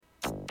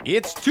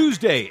It's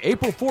Tuesday,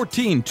 April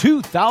 14,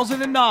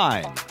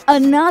 2009.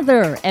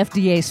 Another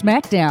FDA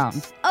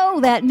smackdown. Oh,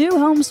 that new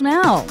home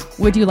smell.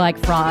 Would you like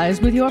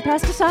fries with your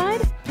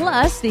pesticide?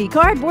 Plus, the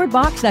cardboard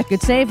box that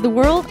could save the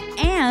world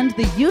and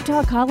the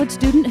Utah college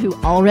student who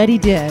already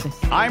did.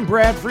 I'm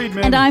Brad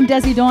Friedman. And I'm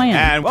Desi Doyen.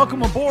 And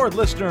welcome aboard,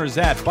 listeners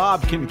at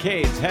Bob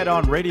Kincaid's Head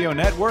On Radio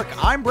Network.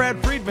 I'm Brad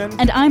Friedman.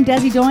 And I'm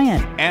Desi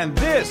Doyen. And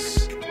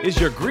this is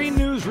your Green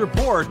News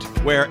Report,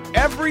 where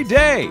every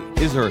day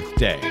is Earth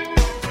Day.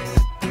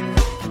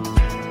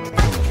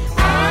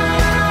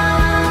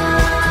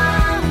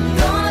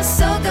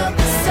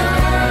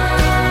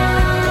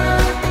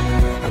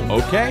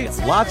 Okay,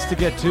 lots to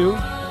get to.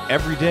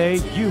 Every day,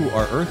 you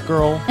are Earth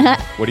Girl.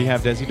 What do you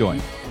have, Desi,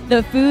 doing?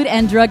 The Food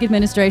and Drug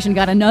Administration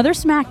got another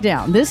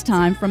smackdown, this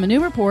time from a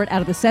new report out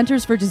of the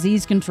Centers for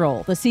Disease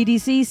Control. The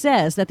CDC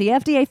says that the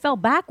FDA fell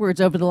backwards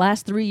over the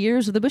last 3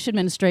 years of the Bush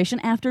administration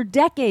after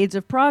decades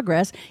of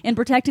progress in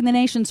protecting the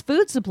nation's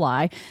food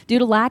supply due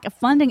to lack of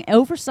funding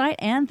oversight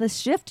and the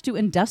shift to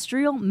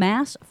industrial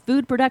mass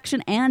food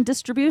production and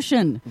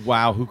distribution.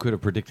 Wow, who could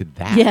have predicted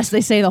that? Yes,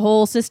 they say the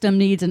whole system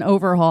needs an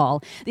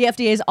overhaul. The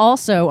FDA is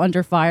also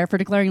under fire for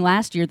declaring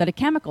last year that a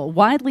chemical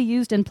widely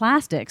used in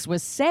plastics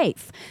was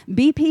safe.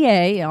 BPA,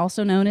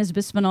 also known as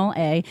bisphenol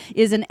A,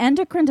 is an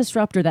endocrine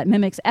disruptor that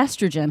mimics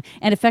estrogen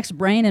and affects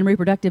brain and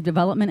reproductive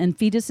development in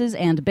fetuses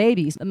and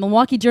babies. The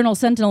Milwaukee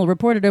Journal-Sentinel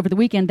reported over the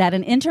weekend that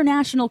an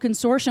international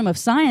consortium of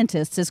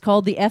scientists has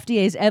called the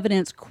FDA's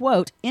evidence,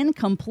 quote,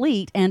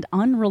 incomplete and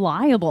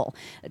unreliable.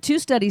 2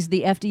 studies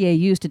the FDA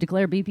used to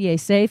declare BPA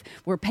safe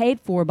were paid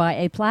for by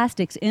a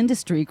plastics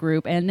industry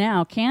group, and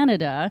now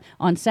Canada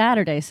on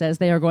Saturday says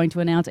they are going to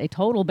announce a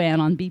total ban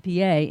on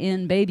BPA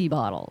in baby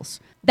bottles.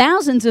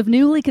 Thousands of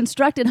newly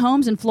constructed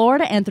homes in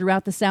Florida and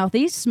throughout the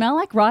Southeast smell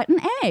like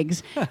rotten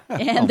eggs.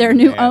 And their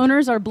new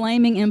owners are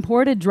blaming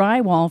imported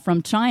drywall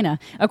from China.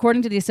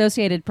 According to the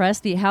Associated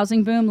Press, the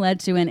housing boom led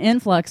to an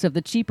influx of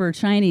the cheaper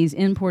Chinese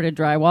imported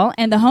drywall.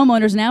 And the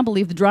homeowners now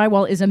believe the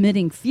drywall is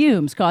emitting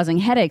fumes, causing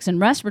headaches and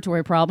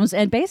respiratory problems,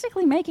 and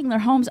basically making their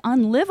homes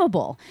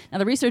unlivable. Now,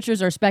 the researchers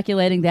are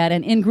speculating that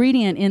an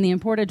ingredient in the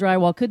imported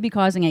drywall could be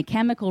causing a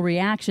chemical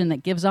reaction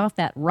that gives off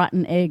that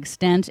rotten egg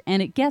stench.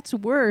 And it gets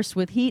worse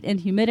with heat and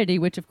humidity,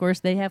 which, of course,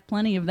 they have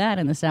plenty of that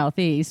in the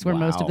Southeast, where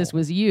most of this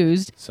was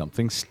used.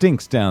 Something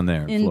stinks down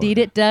there. Indeed,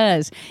 it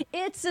does.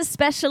 It's a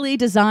specially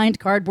designed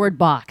cardboard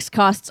box.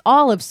 Costs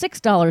all of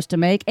 $6 to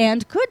make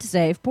and could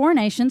save poor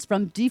nations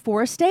from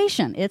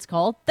deforestation. It's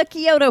called the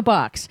Kyoto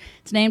Box.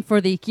 It's named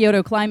for the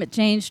Kyoto Climate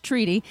Change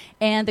Treaty,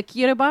 and the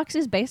Kyoto Box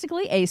is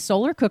basically a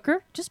solar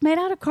cooker just made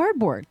out of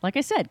cardboard. Like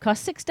I said,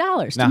 costs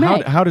 $6 to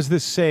make. Now, how does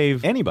this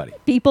save anybody?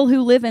 People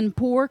who live in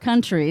poor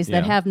countries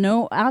that have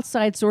no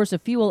outside source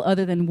of fuel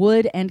other than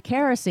wood and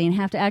kerosene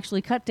have to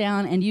actually cut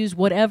down and use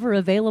whatever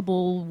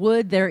available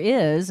wood there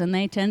is, and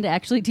they tend to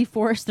actually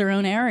deforest their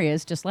own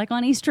areas, just like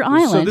on Easter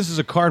Island. So this is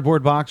a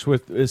cardboard box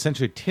with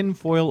essentially tin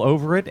foil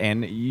over it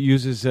and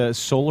uses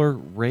solar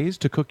rays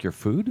to cook your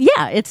food?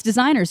 Yeah, its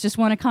designers just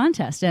won a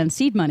contest and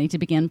seed money to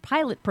begin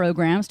pilot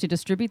programs to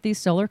distribute these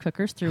solar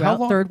cookers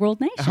throughout third world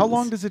nations. How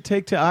long does it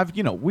take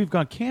to, we've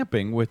gone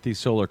camping with these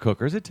solar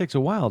cookers. It takes a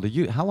while.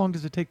 How long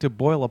does it take to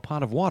boil a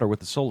pot of water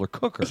with a solar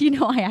cooker?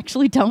 I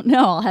actually don't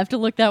know. I'll have to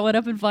look that one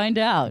up and find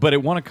out. But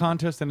it won a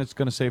contest and it's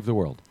going to save the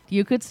world.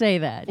 You could say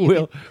that.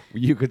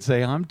 You could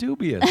say I'm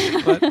dubious,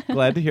 but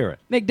glad to hear it.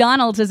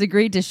 McDonald's has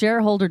agreed to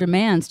shareholder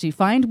demands to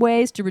find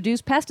ways to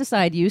reduce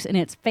pesticide use in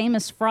its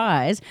famous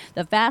fries.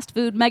 The fast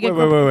food mega...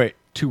 Wait.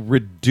 To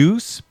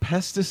reduce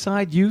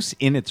pesticide use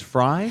in its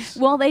fries?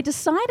 Well, they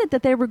decided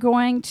that they were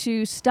going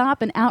to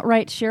stop an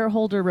outright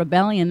shareholder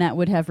rebellion that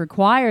would have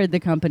required the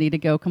company to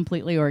go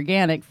completely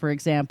organic, for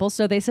example.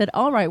 So they said,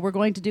 all right, we're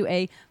going to do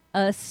a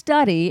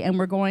study, and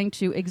we're going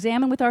to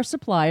examine with our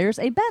suppliers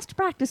a best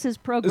practices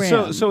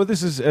program. So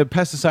this is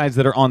pesticides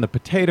that are on the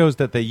potatoes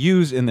that they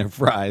use in their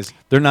fries.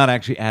 They're not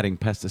actually adding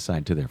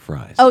pesticide to their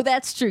fries. Oh,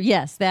 that's true.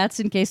 Yes, that's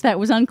in case that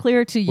was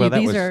unclear to you. Well,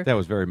 that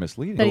was very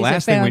misleading. The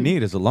last thing we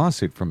need is a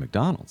lawsuit from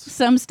McDonald's.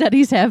 Some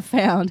studies have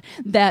found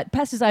that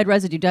pesticide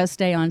residue does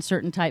stay on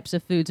certain types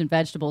of foods and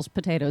vegetables,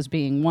 potatoes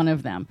being one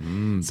of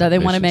them. So they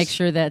want to make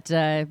sure that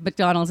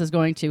McDonald's is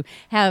going to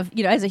have,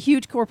 as a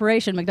huge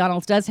corporation,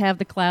 McDonald's does have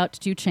the clout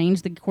to change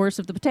the course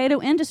of the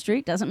potato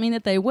industry. Doesn't mean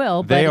that they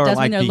will, but it does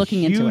mean they're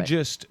looking into it. They are like the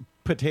hugest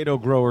potato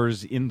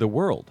growers in the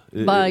world,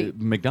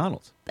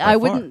 McDonald's. I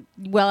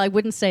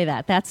wouldn't say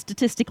that. That's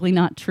statistically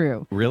not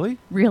true. Really?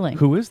 Really.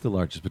 Who is the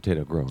largest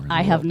potato grower in the world?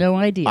 I have no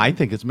idea. I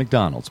think it's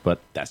McDonald's, but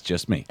that's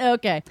just me.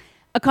 Okay.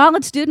 A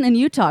college student in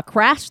Utah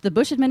crashed the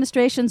Bush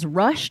administration's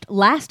rushed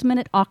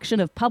last-minute auction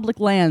of public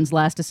lands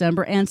last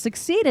December and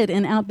succeeded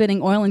in outbidding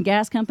oil and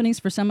gas companies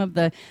for some of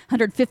the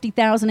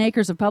 150,000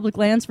 acres of public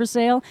lands for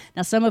sale.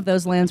 Now, some of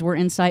those lands were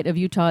in sight of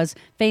Utah's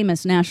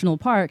famous national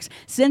parks.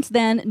 Since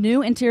then,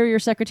 new Interior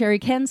Secretary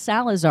Ken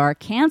Salazar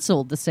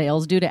canceled the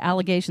sales due to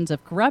allegations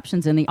of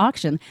corruptions in the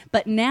auction.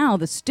 But now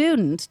the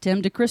student,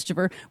 Tim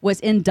DeChristopher, was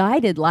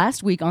indicted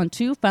last week on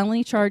 2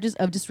 felony charges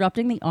of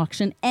disrupting the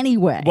auction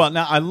anyway. Well,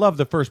 now, I love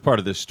the first part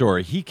of this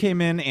story. He came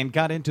in and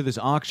got into this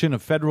auction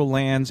of federal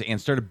lands and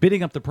started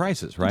bidding up the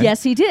prices, right?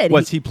 Yes, he did.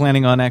 Was he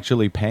planning on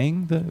actually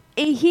paying the...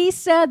 He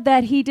said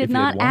that he did If he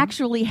not had won?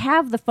 actually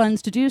have the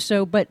funds to do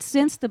so, but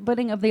since the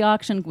bidding of the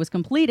auction was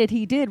completed,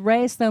 he did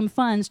raise some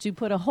funds to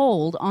put a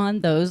hold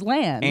on those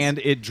lands. And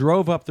it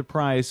drove up the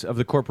price of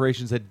the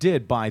corporations that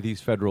did buy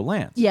these federal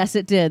lands. Yes,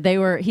 it did.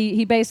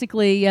 He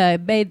basically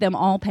made them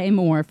all pay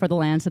more for the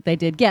lands that they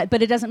did get,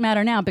 but it doesn't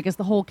matter now because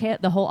the whole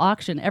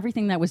auction,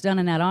 everything that was done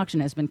in that auction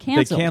has been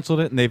canceled. They canceled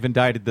it, and they've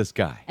indicted this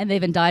guy. And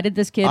they've indicted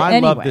this kid I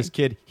anyway. love this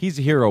kid. He's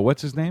a hero.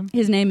 What's his name?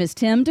 His name is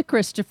Tim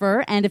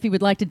DeChristopher, and if you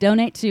would like to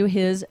donate to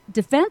his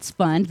defense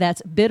fund,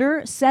 that's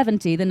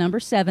bitter70, the number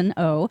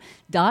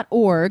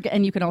 70.org,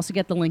 and you can also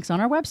get the links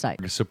on our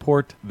website.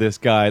 Support this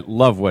guy.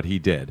 Love what he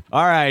did.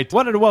 All right.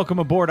 Wanted to welcome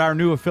aboard our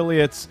new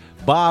affiliates,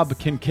 Bob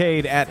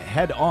Kincaid at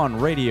Head On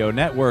Radio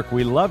Network.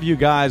 We love you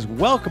guys.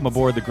 Welcome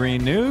aboard the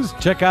Green News.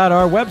 Check out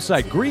our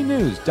website,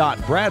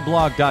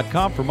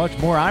 greennews.bradblog.com for much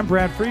more. I'm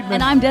Brad Friedman.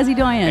 And I'm Desi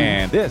Doyen.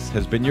 And this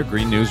has been your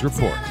Green News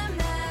Report.